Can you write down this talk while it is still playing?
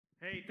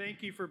Hey,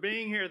 thank you for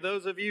being here,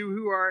 those of you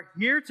who are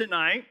here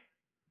tonight.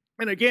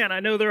 And again, I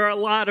know there are a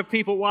lot of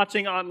people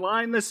watching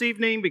online this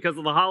evening because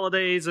of the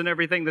holidays and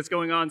everything that's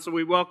going on, so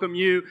we welcome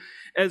you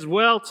as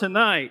well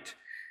tonight.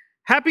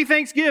 Happy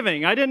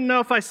Thanksgiving. I didn't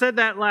know if I said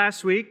that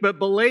last week, but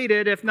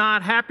belated, if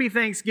not, happy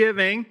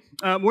Thanksgiving.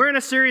 We're in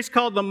a series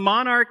called the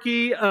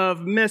Monarchy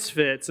of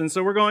Misfits, and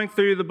so we're going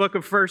through the book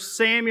of 1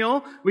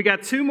 Samuel. We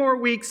got 2 more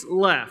weeks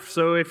left,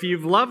 so if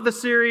you've loved the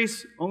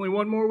series, only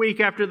 1 more week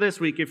after this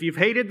week. If you've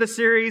hated the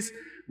series,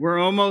 we're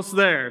almost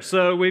there.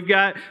 So we've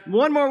got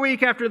 1 more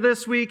week after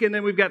this week, and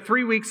then we've got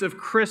 3 weeks of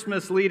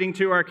Christmas leading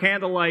to our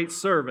candlelight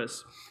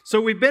service. So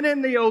we've been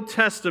in the Old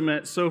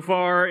Testament so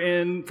far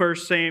in 1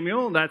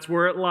 Samuel. That's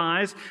where it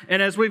lies.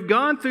 And as we've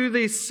gone through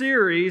this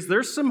series,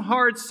 there's some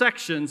hard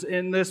sections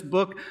in this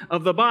book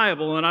of the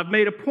Bible, and I've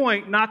made a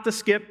point not to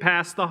skip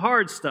past the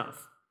hard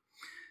stuff.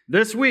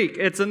 This week,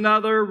 it's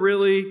another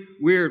really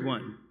weird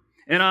one.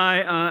 And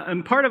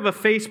I'm part of a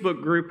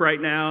Facebook group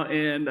right now,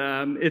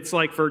 and it's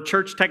like for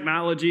church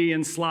technology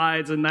and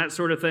slides and that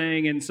sort of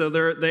thing. And so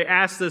they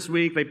asked this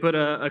week, they put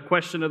a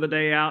question of the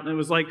day out, and it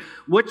was like,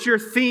 what's your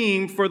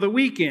theme for the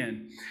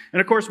weekend? And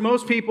of course,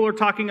 most people are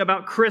talking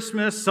about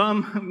Christmas.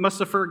 Some must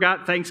have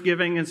forgot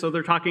Thanksgiving, and so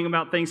they're talking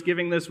about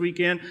Thanksgiving this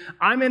weekend.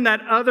 I'm in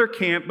that other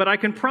camp, but I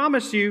can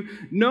promise you,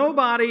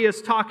 nobody is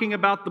talking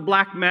about the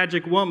black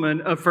magic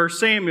woman of 1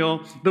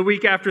 Samuel the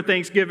week after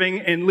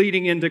Thanksgiving and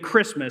leading into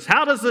Christmas.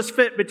 How does this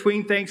fit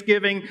between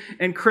Thanksgiving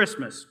and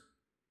Christmas?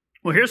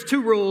 Well, here's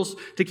 2 rules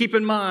to keep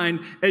in mind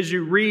as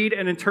you read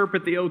and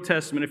interpret the Old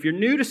Testament. If you're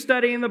new to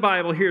studying the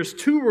Bible, here's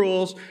 2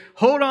 rules.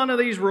 Hold on to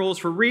these rules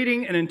for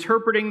reading and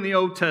interpreting the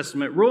Old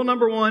Testament. Rule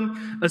number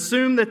 1,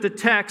 assume that the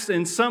text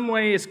in some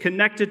way is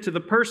connected to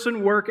the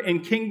person, work,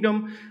 and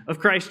kingdom of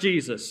Christ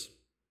Jesus.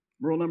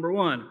 Rule number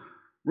 1.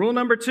 Rule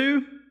number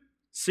 2,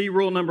 see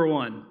rule number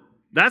 1.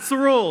 That's the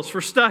rules for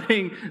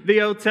studying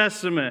the Old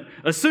Testament.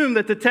 Assume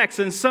that the text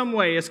in some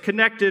way is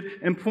connected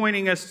and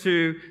pointing us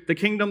to the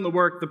kingdom, the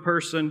work, the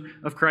person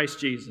of Christ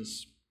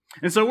Jesus.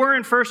 And so we're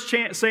in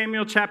 1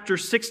 Samuel chapter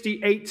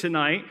 68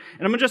 tonight,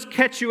 and I'm going to just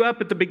catch you up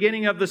at the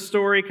beginning of the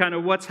story, kind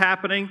of what's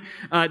happening.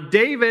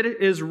 David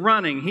is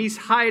running. He's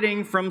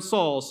hiding from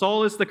Saul.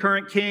 Saul is the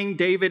current king.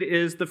 David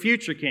is the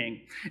future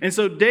king. And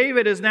so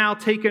David is now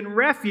taken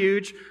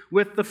refuge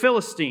with the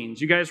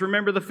Philistines. You guys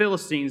remember the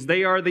Philistines.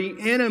 They are the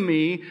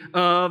enemy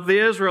of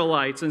the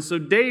Israelites. And so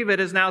David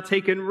has now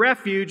taken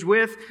refuge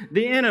with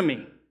the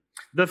enemy.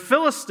 The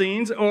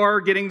Philistines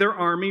are getting their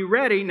army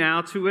ready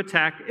now to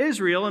attack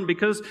Israel, and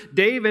because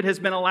David has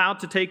been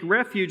allowed to take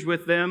refuge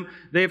with them,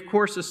 they of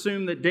course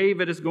assume that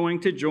David is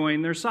going to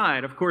join their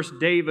side. Of course,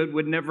 David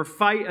would never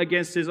fight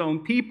against his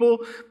own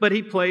people, but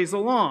he plays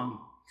along.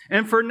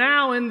 And for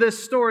now in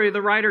this story,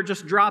 the writer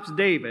just drops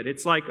David.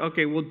 It's like,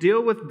 okay, we'll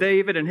deal with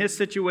David and his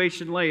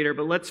situation later,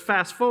 but let's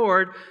fast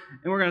forward,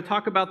 and we're going to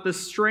talk about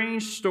this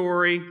strange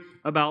story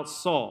about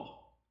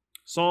Saul.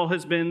 Saul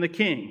has been the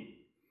king.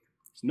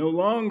 He's no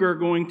longer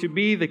going to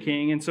be the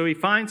king, and so he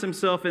finds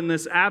himself in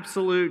this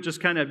absolute,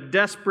 just kind of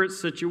desperate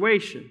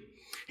situation.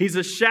 He's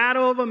a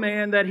shadow of a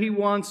man that he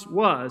once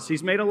was.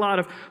 He's made a lot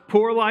of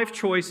poor life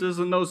choices,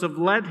 and those have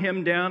led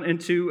him down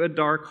into a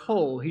dark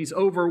hole. He's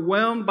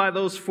overwhelmed by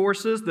those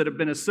forces that have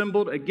been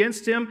assembled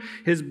against him.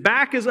 His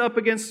back is up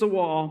against the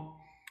wall.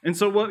 And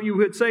so what you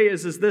would say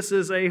is this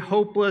is a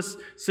hopeless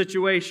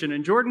situation.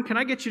 And Jordan, can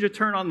I get you to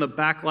turn on the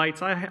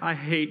backlights? I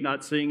hate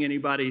not seeing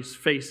anybody's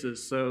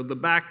faces. So the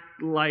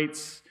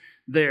backlights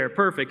there.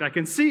 Perfect. I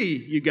can see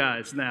you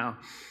guys now.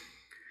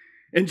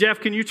 And Jeff,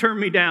 can you turn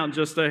me down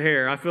just a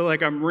hair? I feel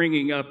like I'm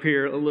ringing up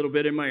here a little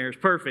bit in my ears.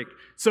 Perfect.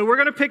 So we're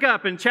going to pick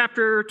up in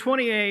chapter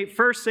 28,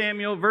 1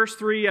 Samuel, verse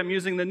 3. I'm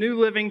using the New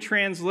Living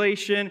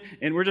Translation,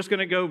 and we're just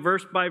going to go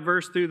verse by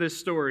verse through this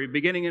story.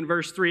 Beginning in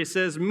verse 3, it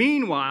says,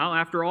 "Meanwhile,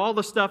 after all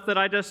the stuff that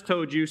I just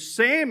told you,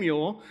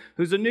 Samuel,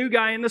 who's a new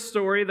guy in the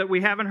story that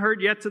we haven't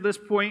heard yet to this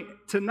point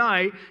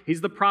tonight,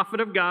 he's the prophet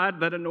of God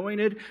that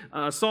anointed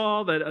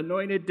Saul, that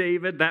anointed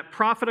David. That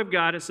prophet of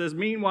God, it says,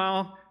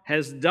 meanwhile,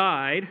 has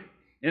died,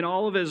 and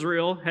all of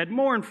Israel had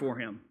mourned for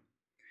him."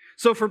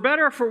 So for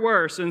better or for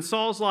worse, in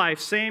Saul's life,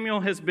 Samuel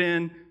has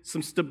been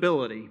some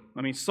stability.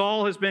 I mean,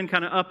 Saul has been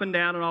kind of up and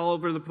down and all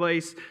over the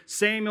place.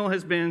 Samuel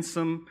has been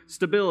some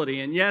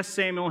stability. And yes,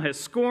 Samuel has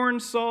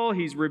scorned Saul.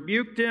 He's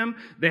rebuked him.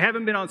 They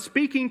haven't been on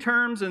speaking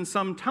terms in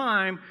some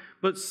time,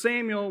 but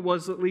Samuel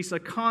was at least a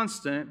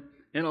constant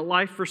in a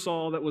life for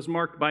Saul that was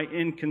marked by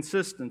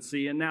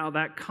inconsistency. And now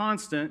that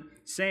constant,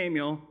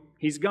 Samuel,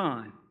 he's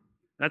gone.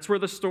 That's where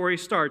the story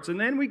starts. And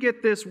then we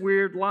get this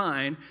weird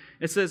line.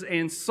 It says,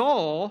 "And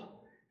Saul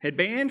had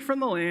banned from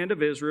the land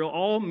of Israel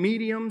all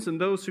mediums and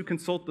those who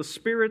consult the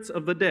spirits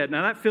of the dead."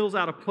 Now that feels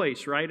out of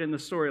place, right, in the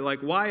story.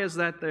 Like, why is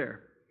that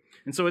there?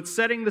 And so it's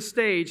setting the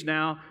stage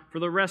now for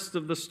the rest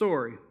of the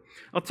story.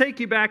 I'll take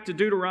you back to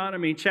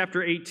Deuteronomy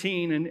chapter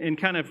 18 and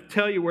kind of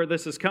tell you where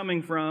this is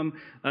coming from.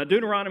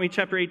 Deuteronomy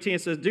chapter 18,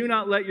 it says, "Do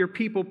not let your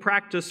people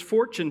practice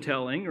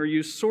fortune-telling or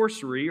use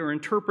sorcery or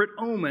interpret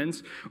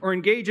omens or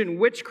engage in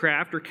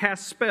witchcraft or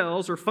cast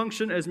spells or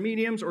function as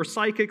mediums or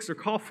psychics or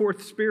call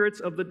forth spirits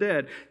of the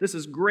dead." This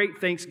is great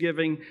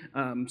Thanksgiving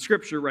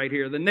scripture right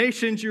here. "The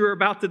nations you are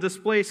about to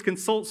displace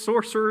consult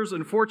sorcerers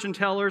and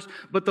fortune-tellers,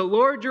 but the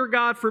Lord your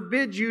God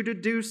forbids you to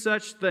do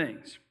such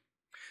things."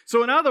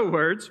 So in other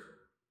words,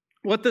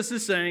 what this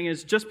is saying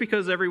is just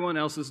because everyone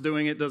else is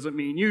doing it doesn't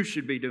mean you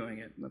should be doing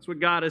it. That's what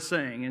God is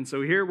saying. And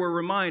so here we're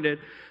reminded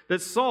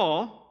that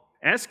Saul,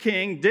 as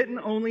king, didn't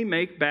only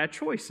make bad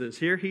choices.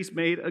 Here he's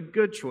made a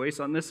good choice.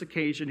 On this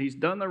occasion, he's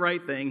done the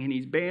right thing, and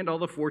he's banned all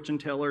the fortune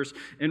tellers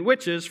and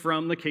witches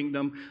from the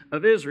kingdom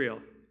of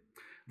Israel.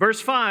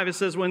 Verse 5, it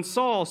says, "When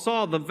Saul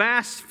saw the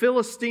vast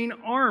Philistine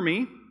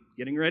army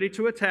getting ready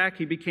to attack,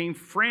 he became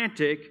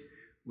frantic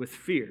with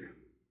fear."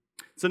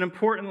 It's an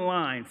important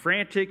line,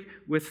 frantic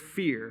with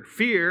fear.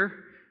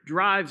 Fear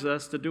drives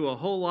us to do a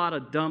whole lot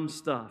of dumb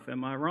stuff.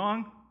 Am I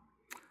wrong?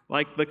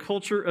 Like the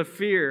culture of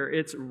fear,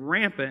 it's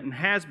rampant and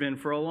has been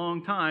for a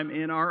long time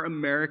in our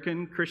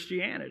American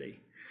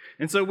Christianity.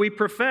 And so we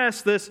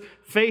profess this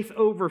faith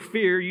over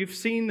fear. You've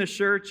seen the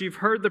church, you've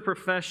heard the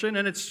profession,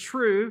 and it's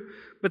true.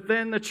 But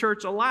then the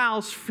church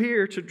allows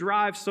fear to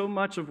drive so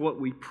much of what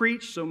we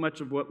preach, so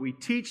much of what we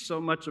teach, so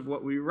much of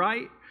what we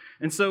write.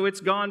 And so it's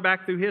gone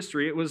back through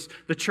history. It was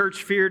the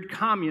church feared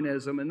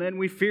communism, and then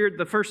we feared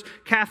the first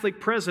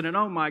Catholic president.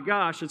 Oh my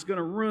gosh, it's going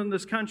to ruin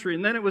this country.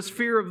 And then it was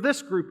fear of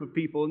this group of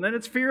people, and then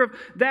it's fear of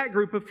that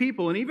group of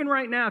people. And even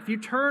right now, if you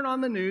turn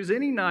on the news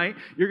any night,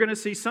 you're going to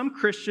see some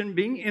Christian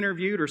being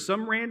interviewed or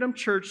some random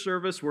church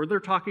service where they're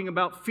talking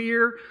about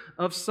fear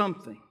of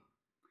something.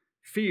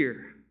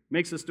 Fear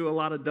makes us do a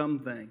lot of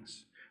dumb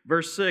things.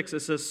 Verse 6, it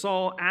says,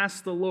 "Saul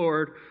asked the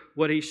Lord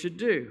what he should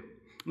do."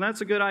 And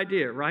that's a good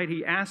idea, right?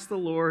 He asked the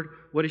Lord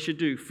what he should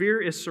do. Fear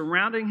is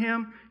surrounding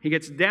him. He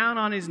gets down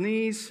on his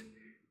knees,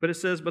 but it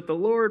says, but the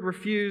Lord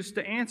refused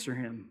to answer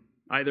him,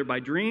 either by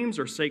dreams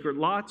or sacred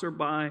lots or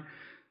by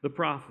the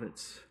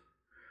prophets.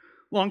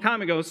 A long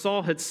time ago,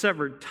 Saul had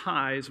severed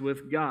ties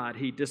with God.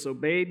 He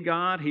disobeyed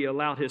God. He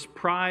allowed his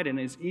pride and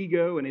his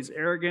ego and his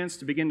arrogance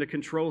to begin to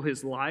control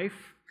his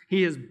life.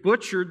 He has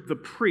butchered the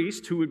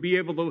priest who would be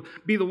able to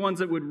be the ones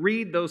that would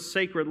read those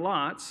sacred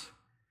lots.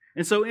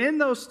 And so in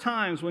those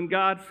times when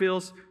God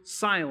feels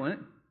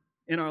silent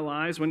in our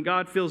lives, when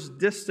God feels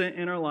distant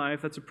in our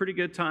life, that's a pretty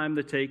good time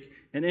to take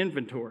an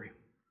inventory.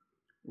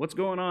 What's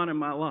going on in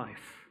my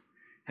life?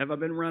 Have I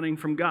been running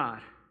from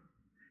God?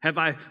 Have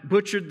I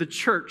butchered the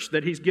church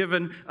that he's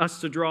given us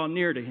to draw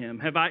near to him?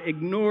 Have I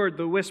ignored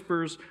the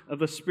whispers of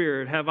the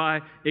Spirit? Have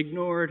I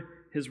ignored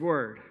his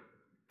word?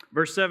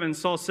 Verse 7,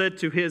 Saul said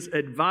to his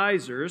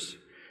advisors,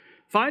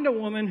 "Find a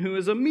woman who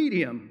is a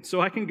medium,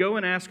 so I can go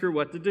and ask her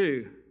what to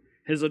do."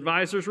 His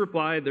advisors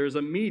replied, "There's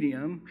a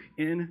medium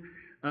in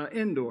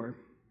Endor."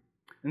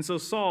 And so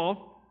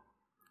Saul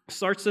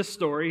starts this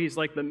story. He's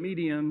like, the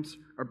mediums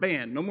are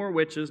banned. No more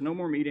witches, no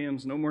more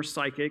mediums, no more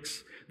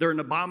psychics. They're an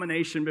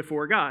abomination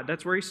before God.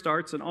 That's where he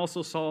starts. And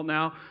also Saul,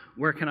 now,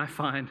 where can I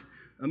find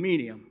a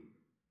medium?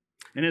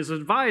 And his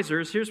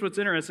advisors, here's what's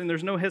interesting.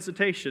 There's no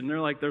hesitation. They're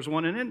like, there's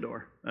one in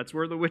Endor. That's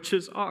where the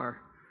witches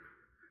are.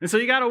 And so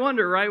you got to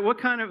wonder, right? What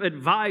kind of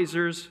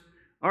advisors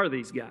are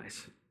these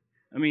guys?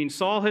 I mean,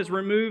 Saul has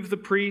removed the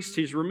priests,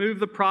 he's removed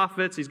the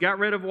prophets, he's got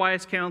rid of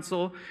wise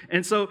counsel.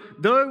 And so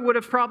they would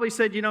have probably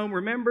said,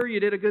 remember, you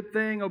did a good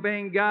thing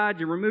obeying God,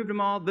 you removed them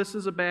all, this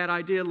is a bad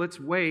idea, let's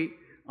wait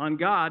on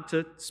God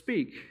to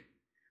speak.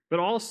 But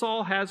all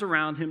Saul has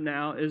around him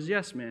now is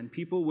yes men,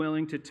 people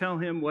willing to tell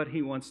him what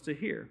he wants to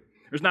hear.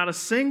 There's not a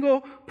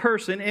single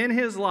person in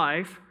his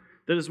life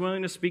that is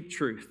willing to speak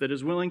truth, that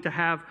is willing to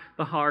have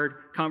the hard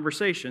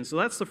conversation. So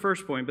that's the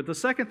first point. But the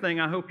second thing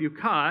I hope you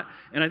caught,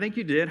 and I think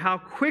you did, how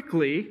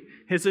quickly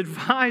his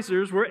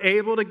advisors were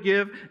able to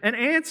give an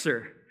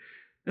answer.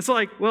 It's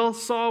like, well,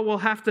 Saul, we'll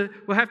have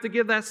to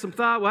give that some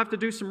thought, we'll have to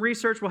do some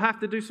research, we'll have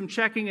to do some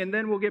checking, and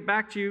then we'll get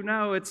back to you.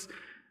 No, it's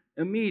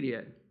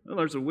immediate. Well,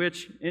 there's a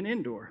witch in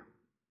Endor.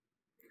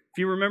 If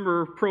you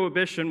remember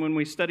Prohibition, when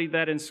we studied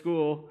that in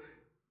school,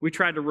 we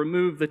tried to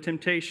remove the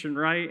temptation,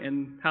 right?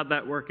 And how'd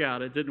that work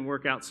out? It didn't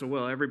work out so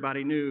well.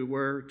 Everybody knew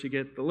where to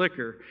get the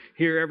liquor.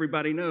 Here,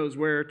 everybody knows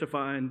where to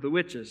find the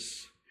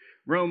witches.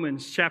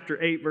 Romans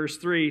chapter 8, verse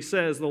 3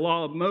 says, the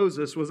law of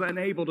Moses was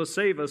unable to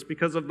save us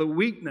because of the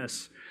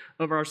weakness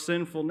of our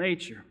sinful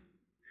nature.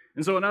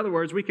 And so, in other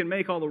words, we can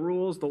make all the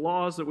rules, the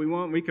laws that we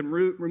want. We can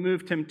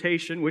remove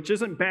temptation, which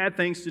isn't bad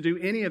things to do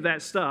any of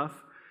that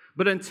stuff.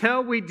 But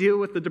until we deal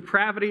with the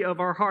depravity of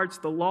our hearts,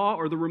 the law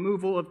or the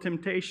removal of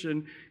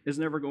temptation is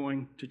never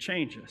going to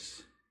change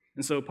us.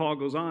 And so Paul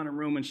goes on in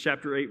Romans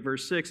chapter 8,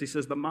 verse 6. He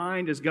says, the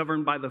mind is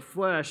governed by the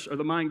flesh, or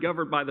the mind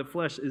governed by the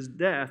flesh is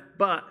death,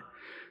 but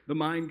the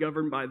mind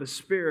governed by the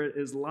Spirit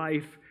is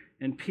life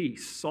and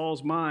peace.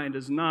 Saul's mind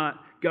is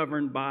not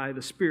governed by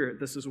the Spirit.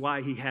 This is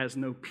why he has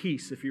no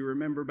peace, if you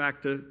remember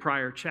back to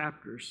prior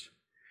chapters.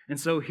 And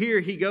so here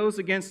he goes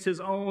against his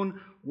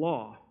own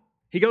law.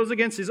 He goes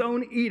against his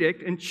own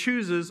edict and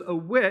chooses a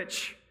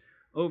witch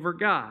over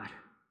God.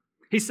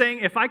 He's saying,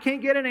 if I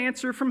can't get an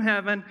answer from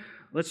heaven,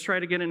 let's try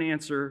to get an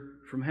answer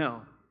from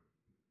hell.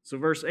 So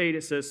verse 8,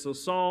 it says, so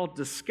Saul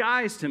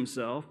disguised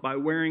himself by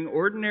wearing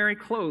ordinary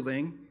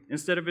clothing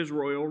instead of his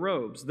royal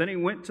robes. Then he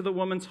went to the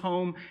woman's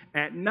home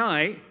at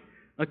night,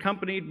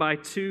 accompanied by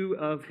 2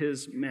 of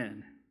his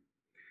men.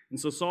 And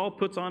so Saul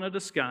puts on a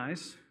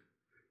disguise.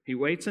 He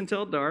waits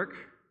until dark.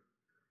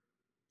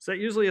 Is that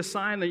usually a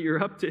sign that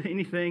you're up to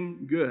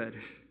anything good?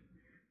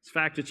 In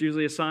fact, it's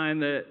usually a sign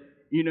that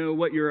you know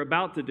what you're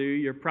about to do,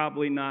 you're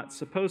probably not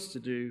supposed to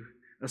do.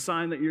 A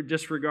sign that you're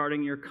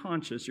disregarding your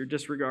conscience, you're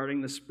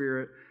disregarding the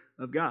Spirit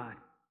of God.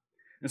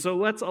 And so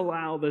let's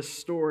allow this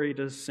story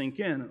to sink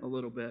in a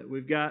little bit.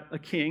 We've got a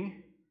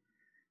king.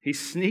 He's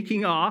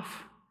sneaking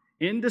off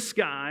in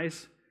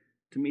disguise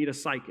to meet a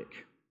psychic.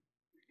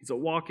 He's a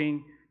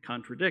walking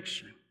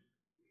contradiction.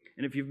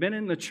 And if you've been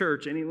in the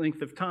church any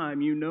length of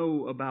time, you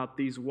know about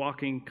these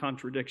walking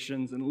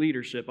contradictions in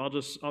leadership. I'll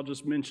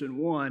just mention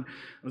one.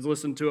 I was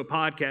listening to a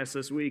podcast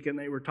this week, and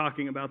they were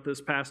talking about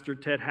this pastor,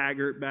 Ted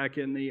Haggart, back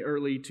in the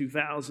early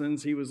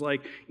 2000s. He was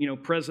like,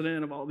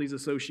 president of all these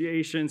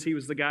associations. He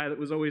was the guy that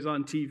was always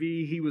on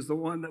TV. He was the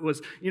one that was,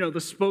 the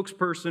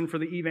spokesperson for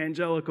the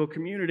evangelical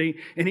community.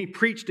 And he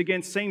preached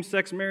against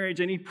same-sex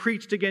marriage, and he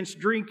preached against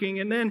drinking.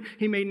 And then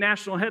he made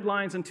national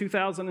headlines in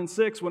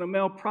 2006 when a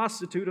male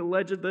prostitute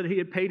alleged that he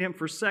had paid him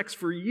for sex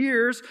for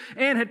years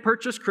and had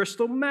purchased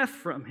crystal meth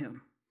from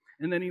him.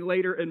 And then he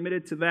later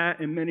admitted to that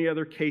and many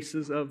other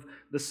cases of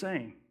the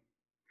same.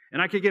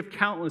 And I could give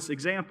countless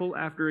example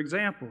after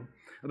example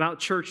about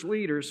church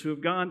leaders who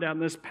have gone down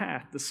this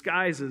path,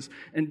 disguises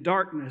and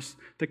darkness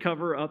to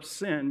cover up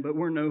sin, but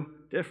we're no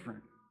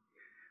different.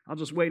 I'll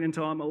just wait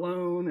until I'm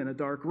alone in a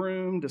dark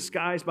room,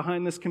 disguised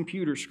behind this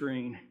computer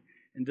screen,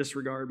 and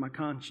disregard my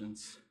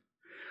conscience.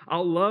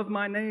 I'll love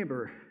my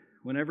neighbor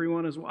when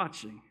everyone is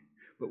watching.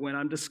 But when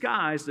I'm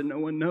disguised and no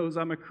one knows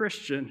I'm a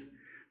Christian,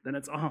 then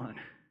it's on.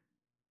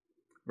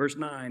 Verse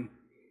 9,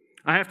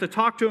 I have to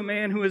talk to a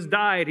man who has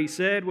died, he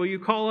said. Will you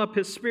call up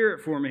his spirit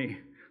for me?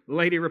 The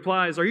lady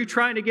replies, are you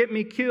trying to get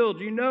me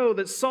killed? You know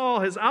that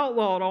Saul has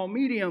outlawed all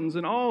mediums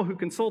and all who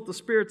consult the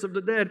spirits of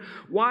the dead.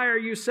 Why are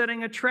you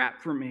setting a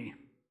trap for me?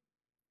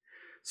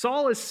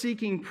 Saul is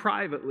seeking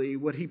privately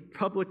what he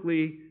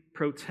publicly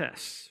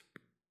protests.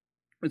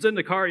 I was in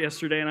the car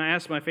yesterday, and I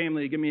asked my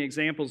family to give me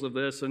examples of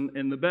this,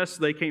 and the best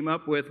they came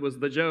up with was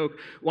the joke,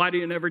 why do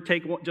you never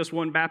take just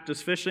one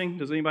Baptist fishing?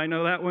 Does anybody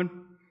know that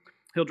one?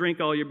 He'll drink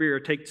all your beer,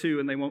 take 2,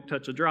 and they won't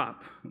touch a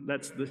drop.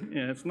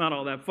 It's not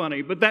all that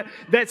funny, but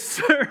that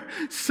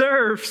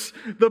serves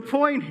the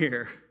point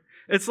here.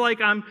 It's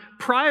like I'm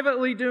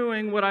privately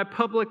doing what I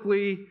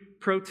publicly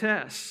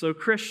protest. So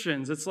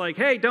Christians, it's like,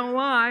 hey, don't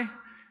lie.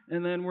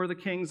 And then we're the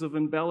kings of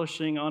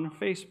embellishing on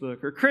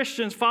Facebook. Or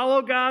Christians,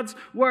 follow God's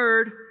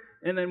word.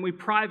 And then we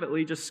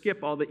privately just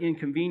skip all the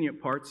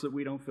inconvenient parts that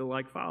we don't feel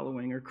like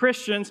following. Or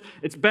Christians,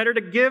 it's better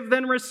to give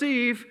than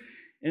receive.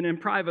 And then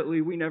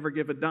privately, we never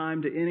give a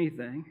dime to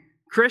anything.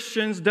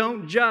 Christians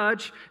don't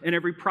judge, and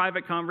every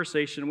private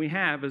conversation we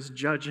have is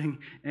judging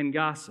and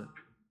gossip.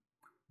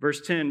 Verse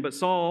 10, but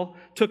Saul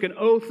took an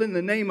oath in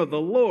the name of the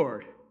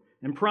Lord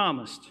and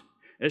promised,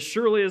 as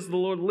surely as the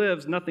Lord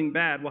lives, nothing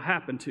bad will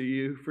happen to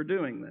you for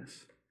doing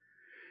this.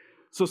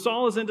 So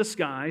Saul is in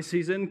disguise,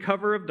 he's in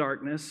cover of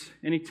darkness,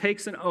 and he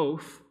takes an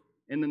oath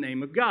in the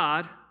name of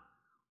God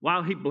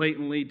while he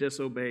blatantly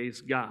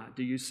disobeys God.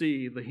 Do you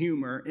see the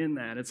humor in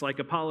that? It's like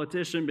a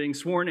politician being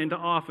sworn into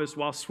office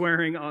while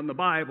swearing on the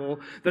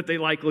Bible that they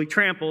likely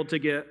trampled to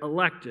get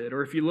elected.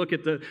 Or if you look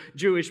at the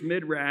Jewish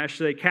midrash,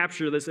 they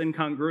capture this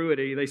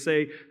incongruity. They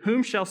say,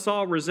 whom shall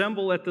Saul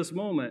resemble at this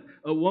moment?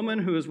 A woman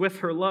who is with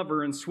her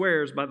lover and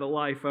swears by the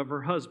life of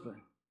her husband.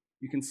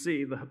 You can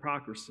see the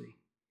hypocrisy.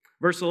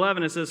 Verse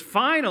 11, it says,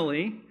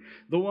 finally,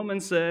 the woman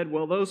said,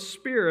 whose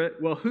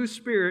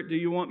spirit do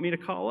you want me to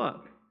call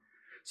up?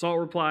 Saul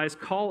replies,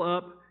 call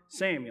up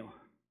Samuel.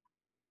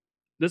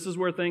 This is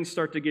where things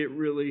start to get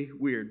really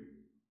weird.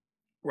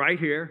 Right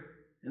here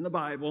in the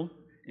Bible,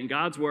 in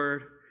God's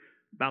word,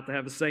 about to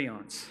have a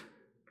seance.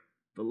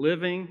 The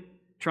living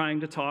trying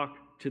to talk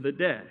to the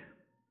dead.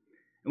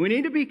 And we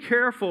need to be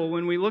careful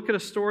when we look at a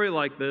story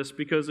like this,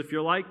 because if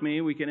you're like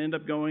me, we can end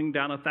up going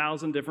down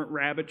 1,000 different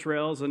rabbit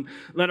trails and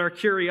let our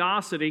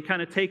curiosity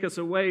kind of take us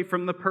away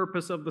from the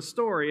purpose of the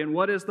story. And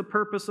what is the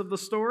purpose of the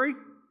story?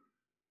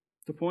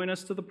 To point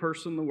us to the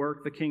person, the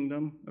work, the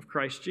kingdom of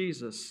Christ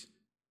Jesus.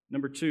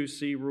 Number 2,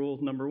 see rule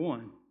number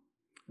 1.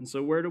 And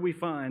so where do we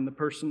find the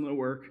person, the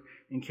work,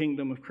 and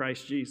kingdom of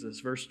Christ Jesus?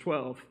 Verse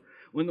 12,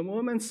 when the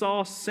woman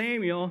saw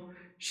Samuel,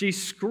 she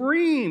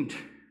screamed.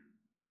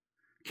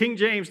 King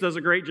James does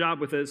a great job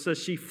with it. It says,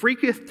 she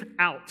freaketh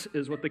out,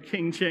 is what the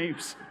King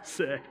James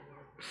say.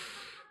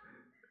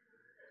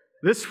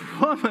 This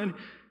woman,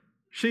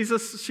 she's a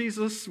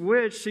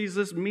witch, she's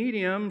this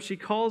medium, she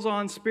calls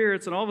on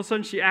spirits, and all of a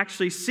sudden she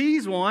actually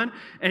sees one,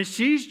 and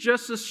she's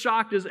just as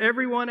shocked as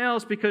everyone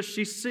else because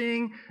she's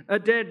seeing a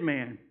dead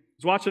man.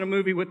 was watching a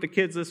movie with the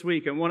kids this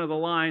week, and one of the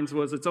lines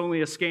was, "It's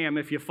only a scam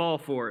if you fall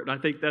for it." And I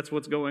think that's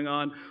what's going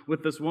on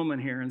with this woman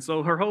here. And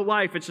so her whole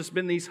life, it's just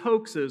been these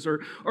hoaxes,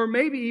 or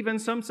maybe even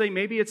some say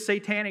maybe it's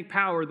satanic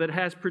power that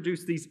has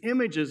produced these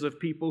images of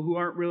people who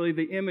aren't really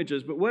the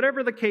images. But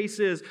whatever the case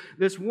is,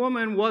 this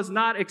woman was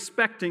not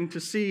expecting to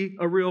see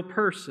a real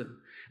person.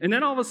 And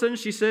then all of a sudden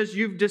she says,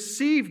 "You've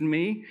deceived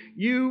me.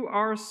 You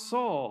are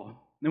Saul."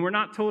 And we're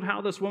not told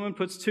how this woman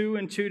puts two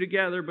and two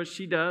together, but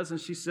she does, and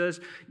she says,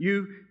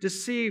 "You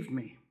deceived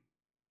me."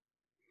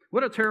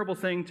 What a terrible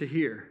thing to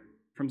hear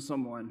from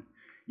someone.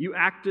 You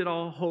acted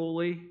all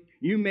holy.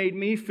 You made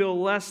me feel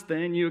less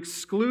than. You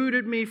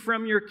excluded me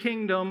from your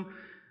kingdom,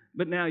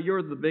 but now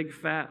you're the big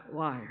fat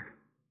liar.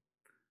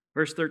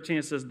 Verse 13,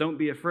 it says, "Don't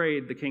be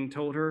afraid," the king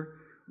told her.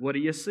 "What do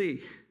you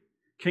see?"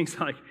 King's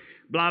like,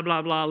 blah,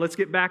 blah, blah. Let's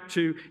get back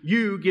to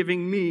you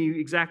giving me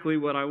exactly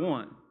what I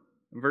want.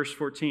 In verse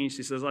 14,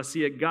 she says, "I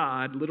see a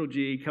god, little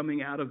g,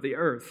 coming out of the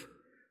earth."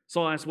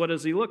 Saul asks, "What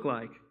does he look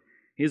like?"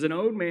 He's an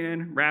old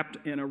man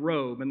wrapped in a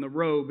robe, and the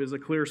robe is a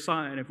clear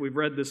sign. If we've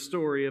read this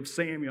story of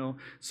Samuel,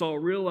 Saul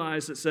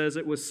realized it says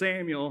it was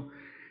Samuel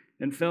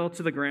and fell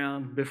to the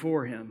ground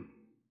before him.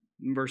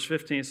 In verse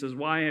 15, it says,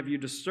 "Why have you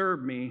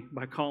disturbed me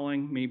by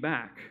calling me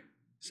back?"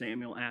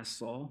 Samuel asked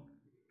Saul.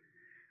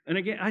 And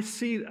again, I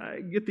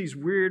get these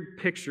weird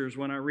pictures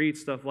when I read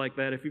stuff like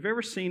that. If you've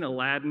ever seen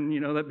Aladdin,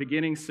 that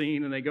beginning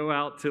scene, and they go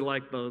out to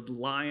like the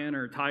lion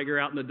or tiger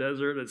out in the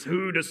desert, it's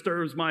 "Who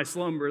disturbs my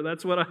slumber?"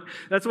 That's what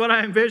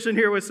I envision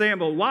here with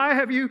Samuel. Why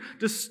have you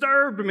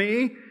disturbed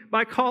me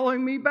by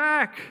calling me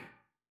back?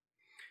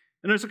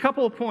 And there's a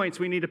couple of points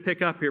we need to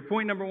pick up here.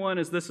 Point number one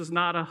is this is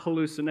not a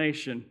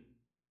hallucination.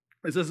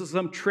 This isn't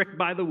some trick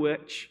by the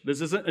witch.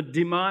 This isn't a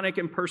demonic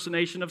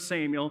impersonation of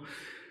Samuel.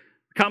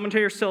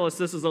 Commentators tell us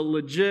this is a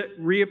legit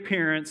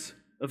reappearance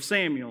of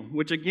Samuel,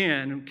 which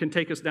again can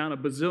take us down a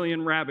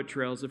bazillion rabbit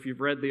trails if you've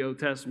read the Old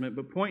Testament.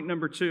 But point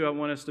number two I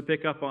want us to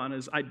pick up on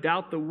is I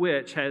doubt the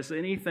witch has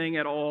anything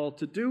at all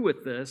to do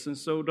with this, and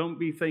so don't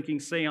be thinking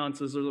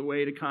seances are the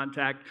way to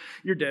contact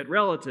your dead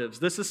relatives.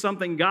 This is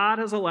something God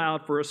has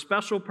allowed for a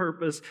special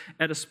purpose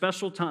at a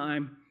special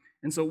time,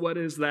 and so what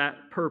is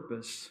that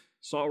purpose?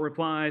 Saul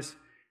replies,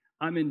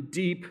 "I'm in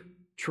deep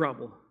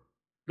trouble.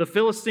 The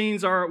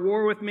Philistines are at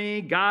war with me.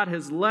 God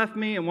has left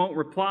me and won't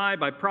reply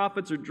by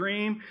prophets or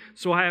dream.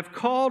 So I have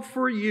called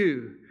for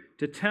you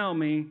to tell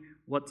me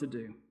what to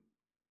do."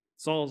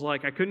 Saul's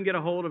like, "I couldn't get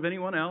a hold of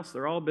anyone else.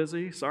 They're all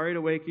busy. Sorry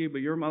to wake you,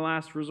 but you're my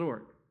last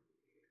resort."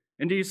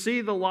 And do you see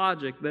the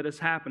logic that is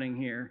happening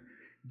here?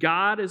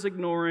 God is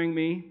ignoring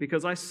me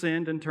because I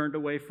sinned and turned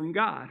away from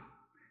God.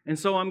 And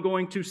so I'm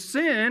going to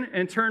sin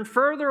and turn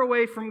further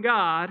away from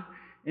God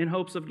in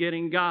hopes of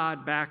getting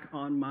God back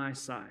on my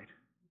side.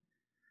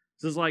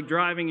 This is like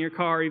driving your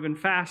car even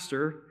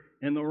faster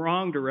in the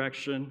wrong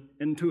direction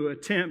and to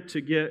attempt to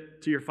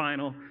get to your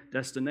final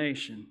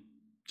destination.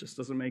 Just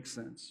doesn't make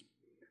sense.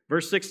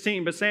 Verse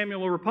 16, "But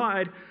Samuel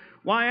replied,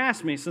 'Why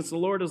ask me, since the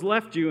Lord has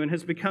left you and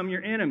has become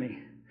your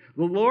enemy?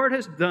 The Lord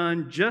has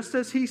done just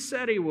as he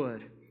said he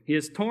would. He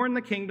has torn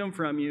the kingdom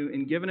from you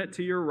and given it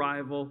to your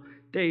rival,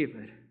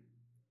 David.'"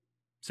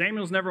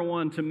 Samuel's never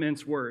one to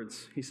mince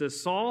words. He says,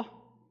 "Saul,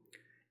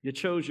 you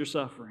chose your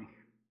suffering.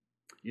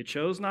 You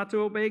chose not to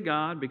obey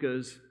God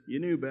because you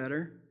knew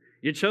better.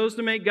 You chose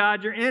to make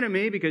God your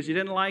enemy because you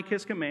didn't like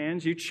his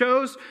commands. You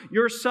chose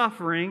your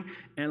suffering,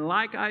 and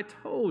like I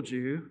told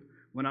you,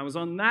 when I was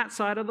on that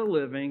side of the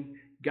living,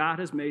 God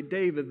has made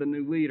David the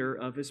new leader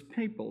of his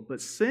people. But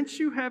since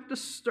you have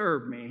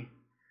disturbed me,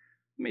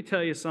 let me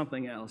tell you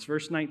something else."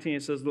 Verse 19,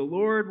 it says, "The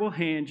Lord will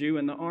hand you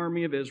and the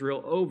army of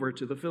Israel over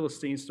to the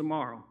Philistines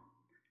tomorrow,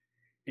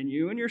 and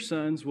you and your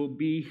sons will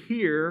be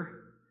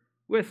here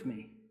with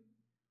me."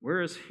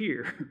 Where is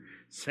here?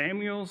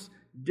 Samuel's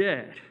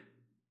dead.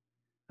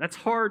 That's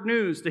hard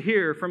news to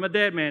hear from a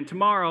dead man.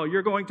 Tomorrow,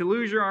 you're going to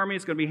lose your army.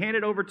 It's going to be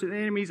handed over to the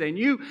enemies, and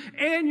you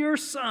and your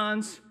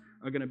sons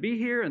are going to be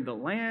here in the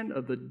land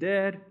of the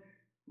dead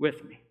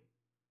with me.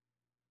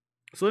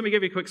 So let me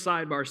give you a quick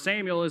sidebar.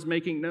 Samuel is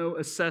making no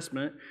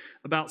assessment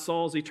about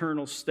Saul's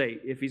eternal state,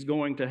 if he's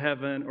going to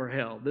heaven or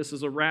hell. This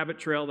is a rabbit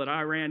trail that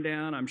I ran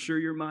down. I'm sure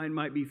your mind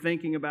might be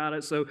thinking about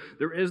it. So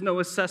there is no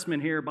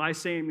assessment here by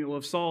Samuel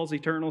of Saul's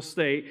eternal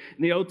state.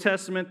 In the Old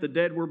Testament, the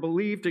dead were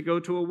believed to go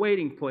to a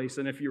waiting place.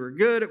 And if you were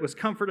good, it was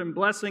comfort and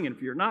blessing. And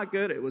if you're not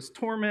good, it was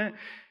torment.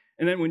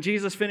 And then when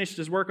Jesus finished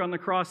his work on the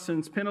cross,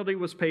 sin's penalty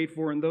was paid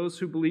for, and those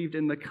who believed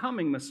in the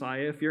coming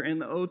Messiah, if you're in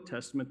the Old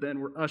Testament, then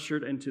were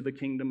ushered into the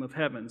kingdom of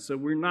heaven. So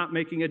we're not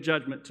making a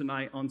judgment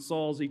tonight on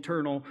Saul's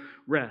eternal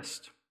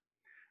rest.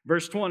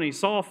 Verse 20,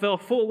 "Saul fell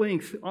full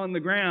length on the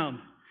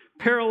ground,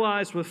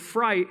 paralyzed with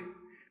fright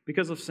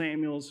because of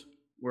Samuel's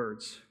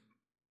words."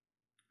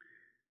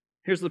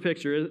 Here's the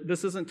picture.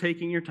 This isn't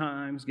taking your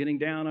time, it's getting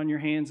down on your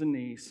hands and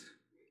knees.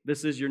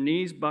 This is your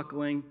knees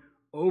buckling,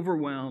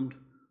 overwhelmed,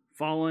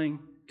 falling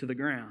to the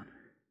ground.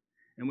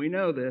 And we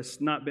know this,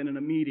 not been an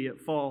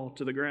immediate fall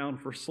to the ground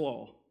for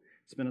Saul.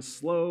 It's been a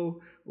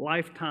slow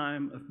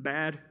lifetime of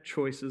bad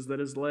choices that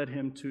has led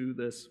him to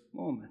this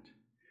moment.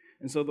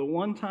 And so the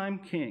one-time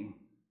king,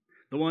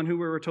 The one who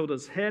we were told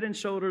is head and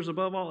shoulders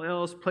above all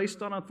else,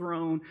 placed on a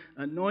throne,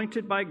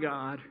 anointed by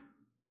God,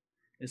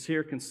 is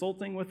here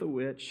consulting with a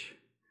witch,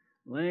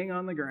 laying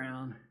on the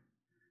ground,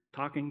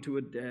 talking to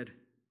a dead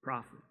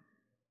prophet.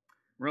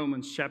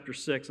 Romans chapter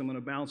 6, I'm going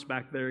to bounce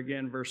back there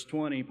again, verse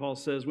 20. Paul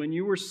says, when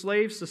you were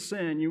slaves to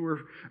sin, you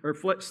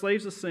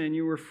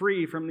were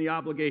free from the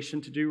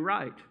obligation to do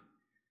right.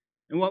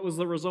 And what was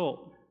the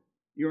result?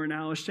 You are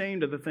now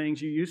ashamed of the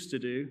things you used to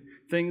do,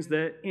 things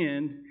that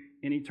end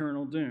in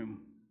eternal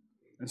doom.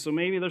 And so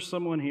maybe there's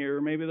someone here,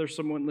 or maybe there's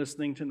someone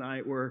listening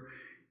tonight where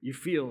you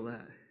feel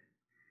that.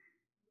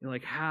 You're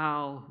like,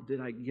 how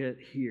did I get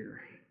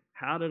here?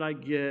 How did I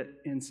get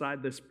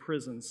inside this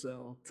prison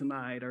cell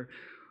tonight? Or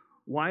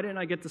why didn't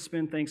I get to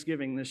spend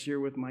Thanksgiving this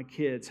year with my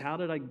kids? How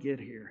did I get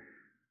here?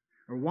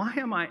 Or why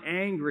am I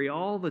angry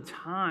all the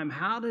time?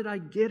 How did I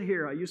get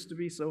here? I used to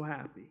be so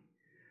happy.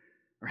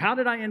 Or how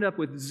did I end up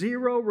with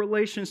 0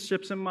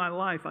 relationships in my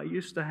life? I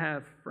used to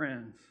have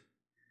friends.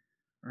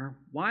 Or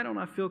why don't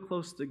I feel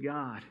close to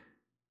God?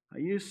 I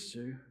used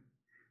to.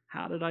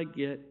 How did I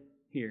get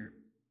here?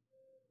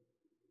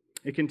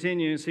 It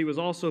continues, he was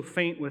also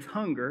faint with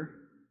hunger,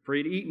 for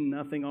he'd eaten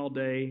nothing all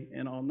day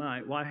and all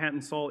night. Why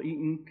hadn't Saul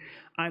eaten?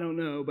 I don't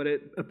know, but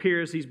it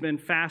appears he's been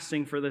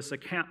fasting for this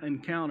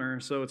encounter,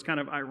 so it's kind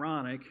of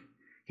ironic.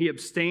 He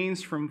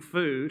abstains from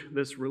food,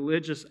 this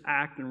religious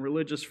act and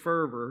religious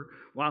fervor,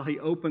 while he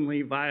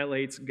openly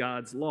violates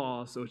God's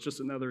law. So it's just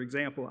another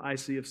example I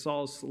see of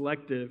Saul's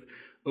selective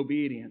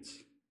obedience.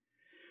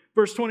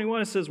 Verse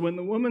 21, it says, when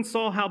the woman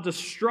saw how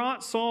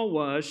distraught Saul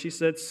was, she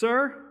said,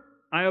 Sir,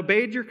 I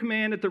obeyed your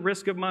command at the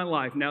risk of my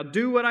life. Now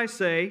do what I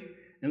say,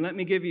 and let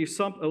me give you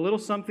a little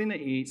something to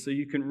eat so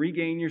you can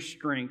regain your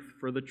strength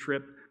for the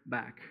trip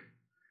back.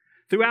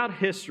 Throughout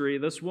history,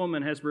 this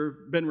woman has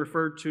been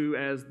referred to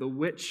as the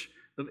witch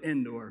of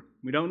Endor.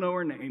 We don't know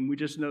her name. We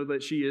just know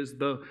that she is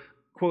the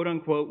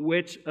quote-unquote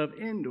witch of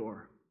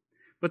Endor.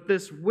 But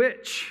this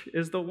witch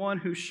is the one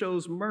who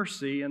shows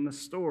mercy in the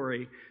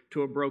story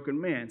to a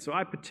broken man. So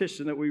I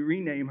petition that we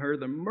rename her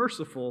the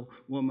merciful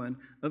woman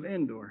of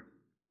Endor.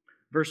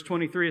 Verse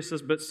 23, it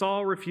says, but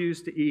Saul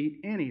refused to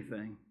eat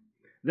anything.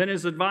 Then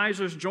his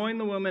advisors joined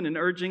the woman in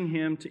urging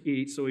him to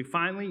eat. So he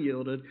finally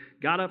yielded,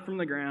 got up from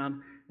the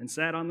ground, and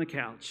sat on the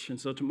couch.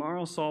 And so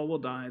tomorrow Saul will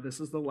die. This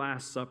is the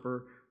last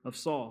supper of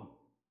Saul.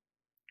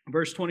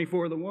 Verse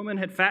 24, the woman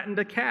had fattened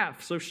a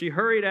calf, so she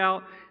hurried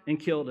out and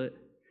killed it.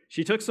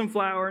 She took some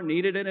flour,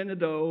 kneaded it in a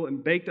dough,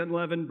 and baked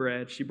unleavened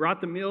bread. She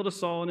brought the meal to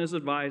Saul and his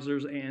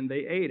advisors, and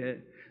they ate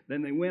it.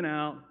 Then they went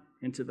out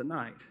into the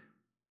night.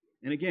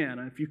 And again,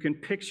 if you can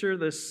picture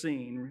this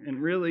scene,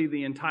 and really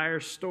the entire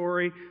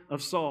story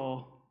of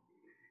Saul,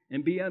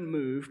 and be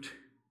unmoved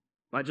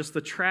by just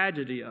the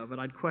tragedy of it,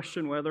 I'd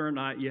question whether or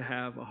not you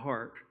have a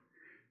heart.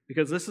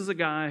 Because this is a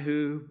guy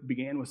who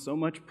began with so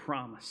much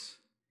promise.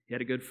 He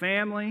had a good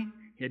family,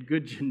 he had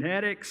good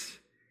genetics,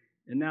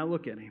 and now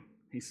look at him.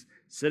 He's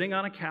sitting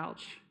on a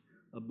couch,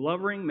 a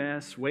blubbering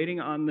mess, waiting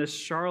on this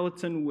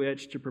charlatan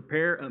witch to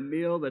prepare a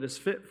meal that is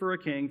fit for a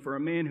king, for a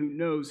man who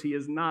knows he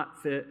is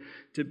not fit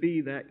to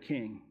be that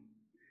king.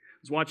 I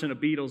was watching a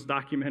Beatles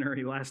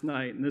documentary last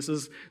night, and this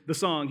is the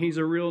song. He's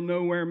a real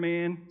nowhere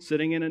man,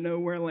 sitting in a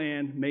nowhere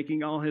land,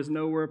 making all his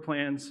nowhere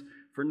plans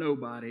for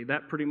nobody.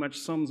 That pretty much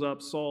sums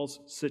up Saul's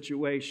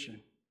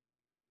situation.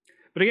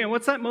 But again,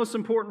 what's that most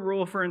important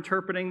rule for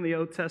interpreting the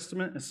Old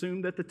Testament?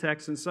 Assume that the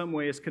text in some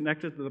way is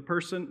connected to the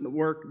person, the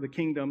work, the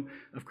kingdom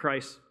of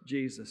Christ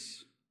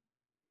Jesus.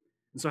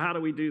 And so how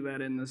do we do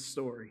that in this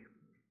story?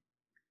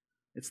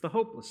 It's the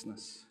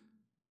hopelessness.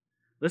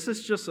 This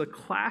is just a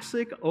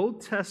classic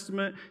Old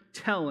Testament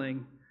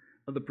telling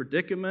of the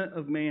predicament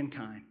of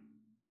mankind.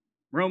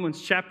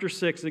 Romans chapter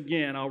 6,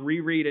 again, I'll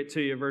reread it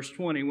to you, verse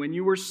 20. When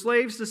you were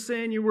slaves to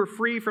sin, you were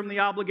free from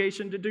the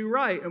obligation to do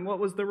right. And what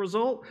was the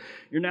result?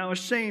 You're now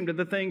ashamed of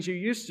the things you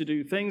used to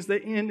do, things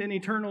that end in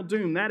eternal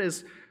doom. That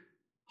is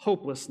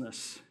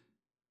hopelessness.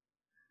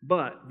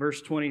 But, verse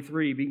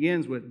 23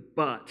 begins with,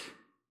 but.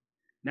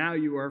 Now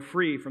you are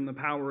free from the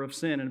power of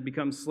sin and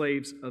become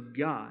slaves of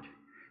God.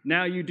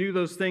 Now you do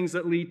those things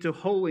that lead to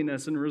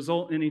holiness and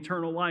result in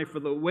eternal life. For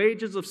the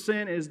wages of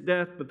sin is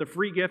death, but the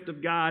free gift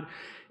of God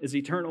is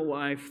eternal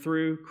life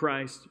through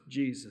Christ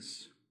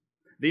Jesus.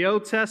 The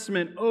Old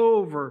Testament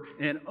over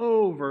and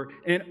over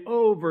and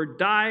over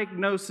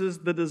diagnoses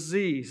the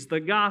disease. The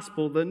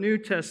gospel, the New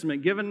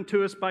Testament given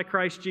to us by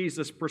Christ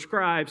Jesus,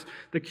 prescribes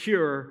the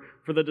cure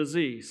for the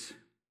disease.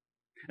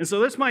 And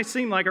so this might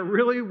seem like a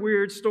really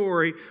weird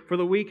story for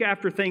the week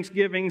after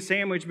Thanksgiving,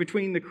 sandwiched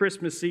between the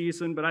Christmas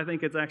season, but I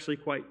think it's actually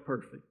quite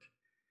perfect.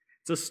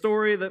 It's a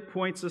story that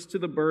points us to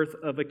the birth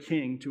of a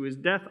king, to his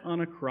death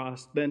on a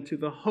cross, then to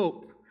the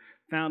hope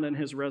found in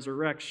his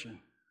resurrection.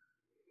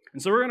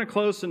 And so we're going to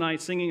close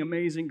tonight singing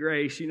Amazing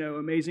Grace. You know,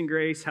 Amazing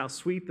Grace, how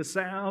sweet the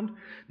sound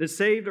that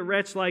saved a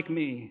wretch like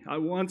me. I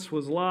once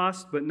was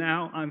lost, but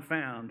now I'm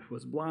found.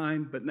 Was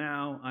blind, but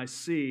now I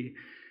see.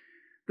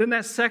 Then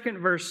that second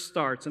verse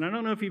starts, and I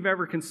don't know if you've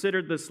ever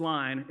considered this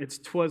line. It's,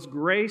 "'Twas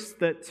grace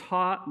that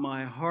taught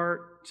my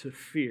heart to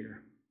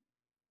fear."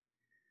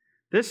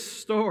 This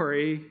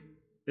story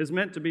is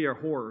meant to be a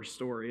horror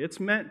story. It's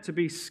meant to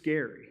be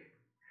scary.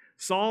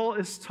 Saul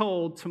is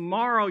told,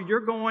 tomorrow you're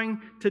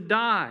going to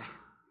die.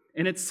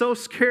 And it's so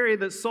scary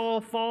that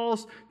Saul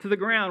falls to the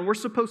ground. We're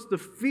supposed to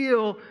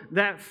feel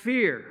that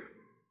fear.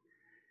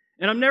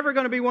 And I'm never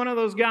going to be one of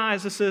those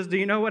guys that says, do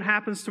you know what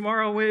happens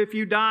tomorrow if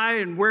you die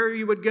and where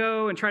you would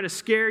go and try to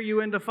scare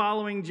you into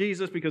following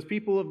Jesus, because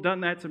people have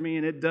done that to me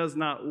and it does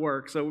not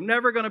work. So we're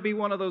never going to be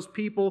one of those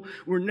people.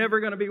 We're never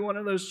going to be one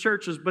of those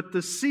churches. But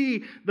to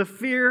see the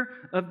fear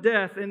of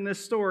death in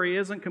this story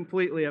isn't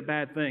completely a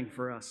bad thing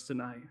for us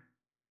tonight.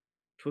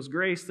 'Twas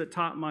grace that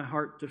taught my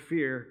heart to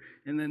fear.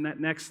 And then that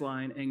next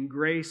line, and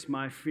grace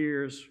my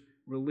fears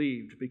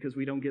relieved, because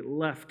we don't get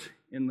left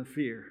in the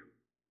fear.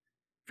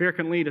 Fear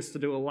can lead us to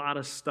do a lot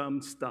of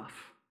dumb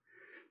stuff,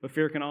 but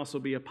fear can also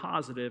be a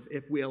positive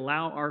if we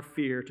allow our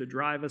fear to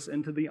drive us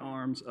into the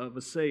arms of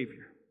a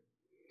Savior.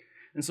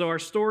 And so our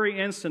story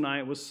ends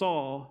tonight with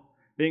Saul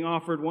being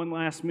offered one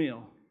last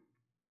meal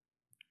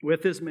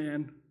with his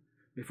men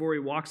before he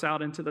walks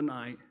out into the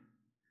night,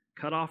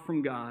 cut off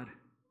from God,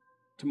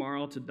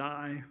 tomorrow to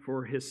die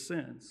for his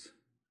sins.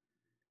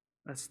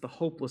 That's the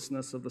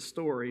hopelessness of the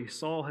story.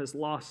 Saul has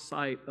lost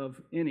sight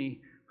of any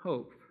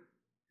hope.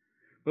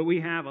 But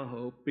we have a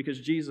hope because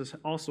Jesus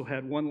also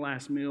had one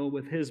last meal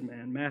with his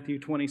men. Matthew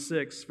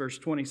 26, verse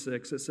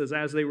 26, it says,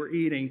 as they were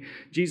eating,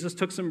 Jesus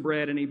took some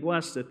bread and he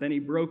blessed it. Then he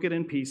broke it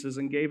in pieces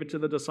and gave it to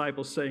the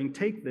disciples, saying,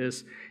 take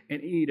this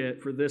and eat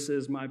it, for this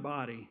is my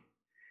body.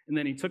 And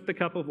then he took the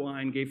cup of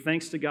wine, gave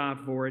thanks to God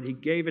for it. He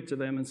gave it to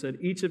them and said,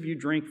 each of you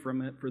drink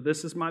from it, for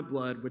this is my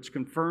blood, which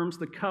confirms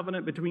the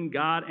covenant between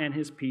God and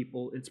his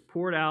people. It's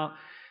poured out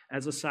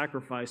as a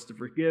sacrifice to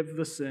forgive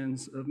the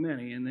sins of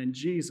many. And then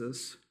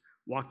Jesus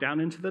walked out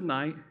into the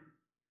night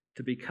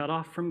to be cut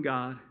off from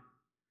God,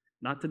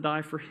 not to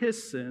die for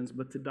his sins,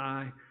 but to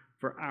die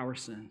for our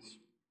sins.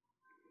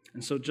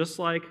 And so just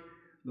like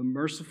the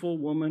merciful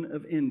woman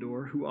of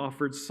Endor who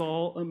offered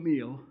Saul a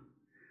meal,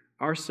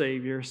 our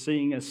Savior,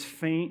 seeing us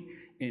faint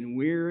and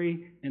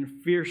weary and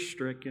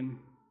fear-stricken,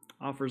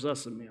 offers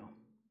us a meal.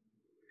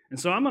 And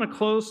so I'm going to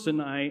close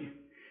tonight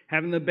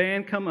having the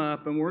band come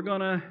up, and we're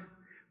going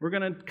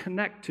to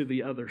connect to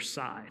the other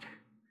side.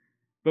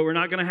 But we're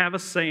not going to have a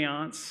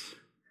seance.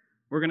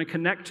 We're going to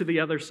connect to the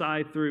other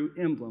side through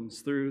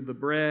emblems, through the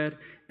bread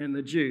and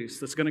the juice.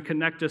 That's going to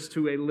connect us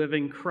to a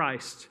living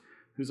Christ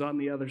who's on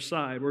the other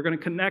side. We're going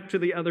to connect to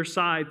the other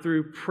side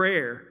through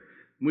prayer.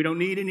 We don't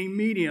need any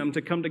medium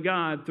to come to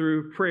God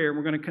through prayer.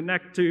 We're going to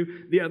connect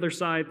to the other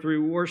side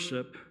through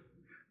worship,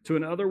 to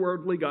an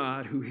otherworldly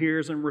God who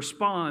hears and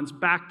responds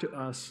back to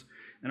us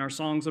and our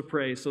songs of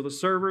praise. So the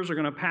servers are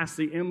going to pass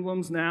the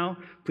emblems now.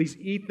 Please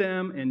eat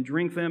them and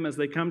drink them as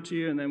they come to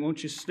you. And then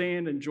won't you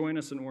stand and join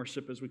us in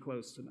worship as we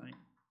close tonight.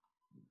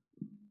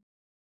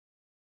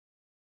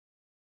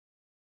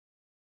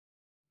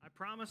 I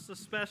promised a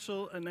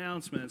special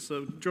announcement.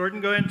 So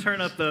Jordan, go ahead and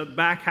turn up the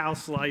back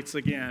house lights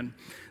again.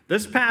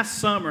 This past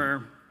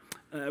summer,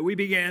 we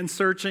began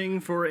searching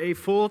for a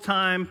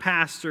full-time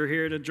pastor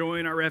here to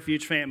join our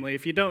Refuge family.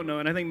 If you don't know,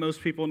 and I think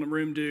most people in the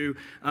room do,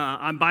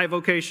 I'm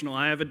bivocational.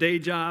 I have a day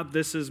job.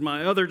 This is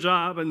my other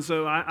job, and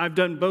so I've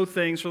done both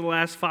things for the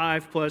last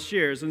 5+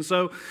 years. And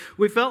so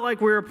we felt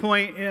like we were at a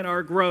point in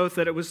our growth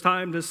that it was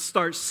time to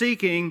start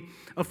seeking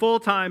a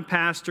full-time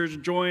pastor to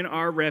join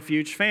our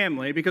Refuge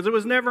family, because it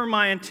was never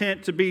my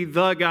intent to be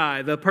the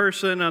guy, the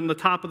person on the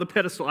top of the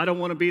pedestal. I don't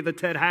want to be the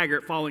Ted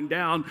Haggart falling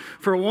down,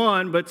 for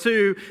one, but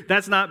two,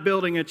 that's not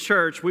building a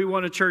church. We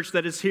want a church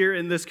that is here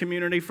in this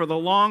community for the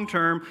long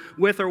term,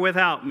 with or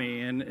without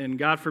me. And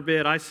God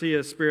forbid I see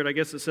a spirit, I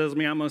guess it says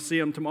me, I'm going to see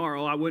him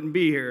tomorrow. I wouldn't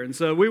be here. And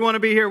so we want to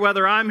be here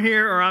whether I'm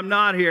here or I'm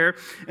not here.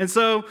 And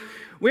so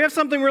we have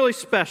something really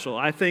special,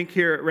 I think,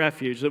 here at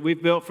Refuge that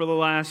we've built for the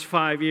last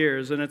 5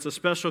 years. And it's a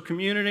special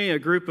community, a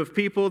group of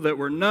people that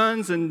were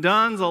nuns and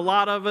duns, a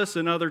lot of us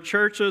in other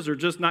churches or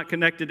just not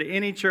connected to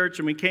any church.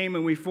 And we came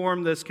and we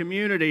formed this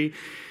community.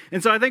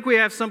 And so I think we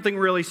have something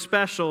really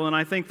special. And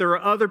I think there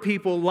are other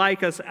people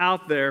like us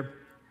out there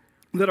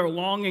that are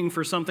longing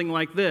for something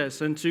like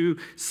this. And to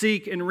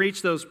seek and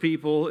reach those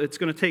people, it's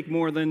going to take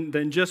more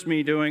than just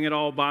me doing it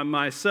all by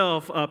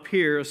myself up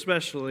here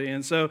especially.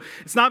 And so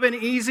it's not been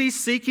easy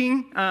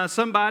seeking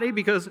somebody,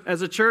 because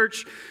as a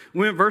church,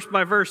 we went verse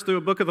by verse through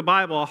a book of the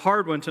Bible, a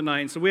hard one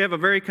tonight. And so we have a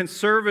very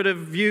conservative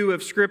view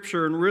of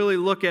Scripture and really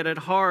look at it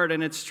hard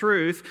and its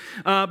truth.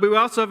 But we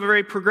also have a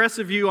very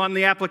progressive view on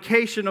the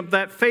application of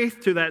that faith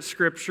to that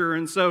Scripture.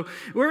 And so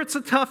it's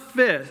a tough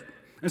fit.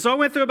 And so I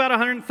went through about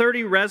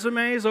 130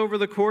 resumes over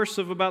the course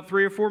of about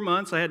 3 or 4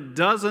 months. I had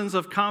dozens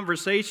of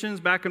conversations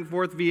back and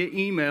forth via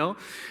email.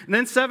 And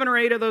then 7 or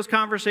 8 of those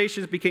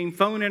conversations became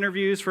phone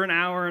interviews for an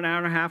hour and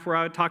a half, where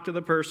I would talk to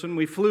the person.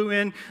 We flew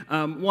in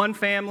one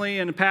family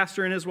and a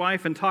pastor and his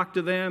wife and talked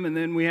to them. And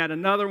then we had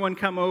another one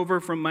come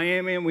over from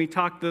Miami and we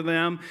talked to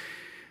them.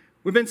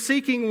 We've been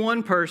seeking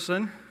one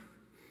person,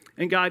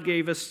 and God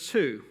gave us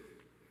 2.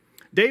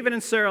 David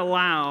and Sarah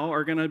Lau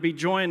are going to be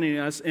joining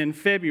us in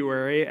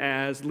February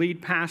as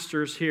lead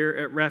pastors here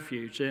at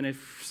Refuge. And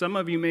if some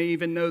of you may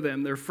even know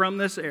them, they're from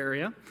this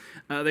area.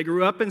 They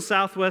grew up in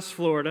Southwest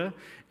Florida,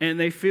 and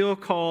they feel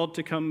called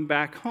to come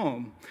back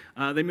home.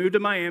 They moved to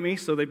Miami,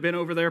 so they've been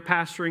over there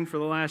pastoring for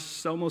the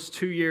last almost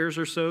 2 years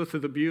or so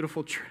through the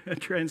beautiful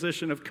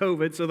transition of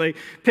COVID. So they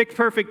picked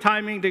perfect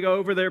timing to go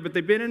over there, but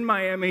they've been in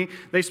Miami.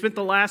 They spent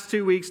the last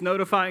 2 weeks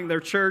notifying their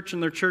church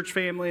and their church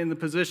family and the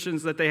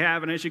positions that they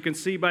have. And as you can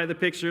see by the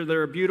picture,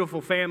 they're a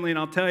beautiful family, and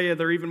I'll tell you,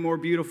 they're even more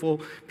beautiful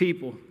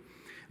people.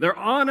 They're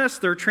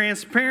honest, they're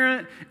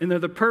transparent, and they're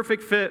the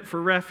perfect fit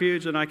for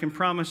Refuge, and I can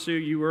promise you,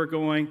 you are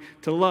going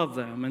to love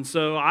them. And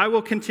so I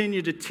will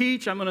continue to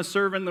teach. I'm going to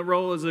serve in the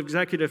role as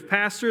executive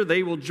pastor.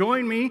 They will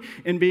join me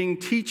in being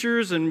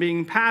teachers and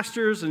being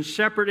pastors and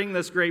shepherding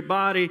this great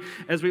body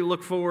as we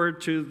look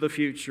forward to the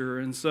future.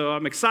 And so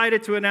I'm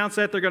excited to announce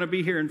that they're going to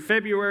be here in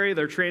February.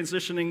 They're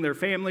transitioning their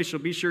family, so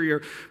be sure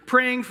you're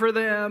praying for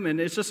them. And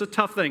it's just a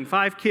tough thing.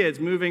 5 kids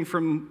moving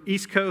from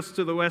East Coast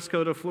to the West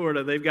Coast of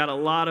Florida. They've got a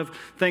lot of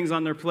things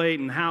on their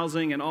plate and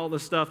housing and all the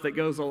stuff that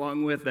goes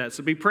along with that.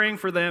 So be praying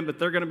for them, but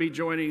they're going to be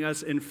joining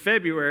us in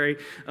February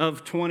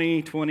of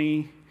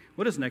 2020.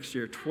 What is next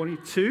year?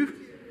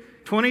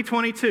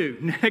 2022,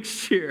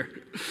 next year.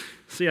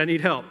 See, I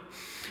need help.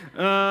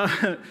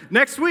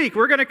 Next week,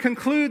 we're going to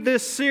conclude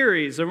this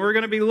series, and we're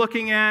going to be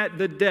looking at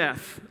the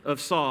death of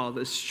Saul,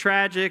 this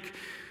tragic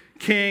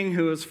king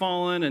who has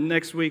fallen, and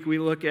next week we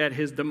look at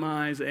his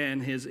demise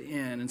and his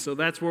end. And so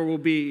that's where we'll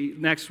be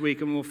next week,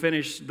 and we'll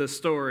finish the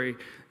story.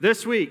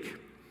 This week,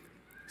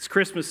 it's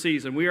Christmas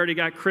season. We already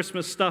got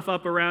Christmas stuff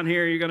up around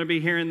here. You're going to be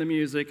hearing the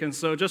music. And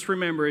so just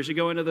remember as you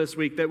go into this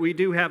week that we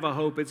do have a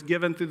hope. It's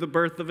given through the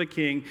birth of a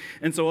king.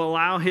 And so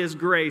allow his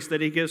grace that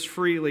he gives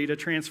freely to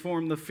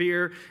transform the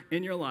fear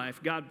in your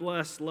life. God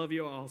bless. Love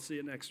you all. See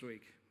you next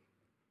week.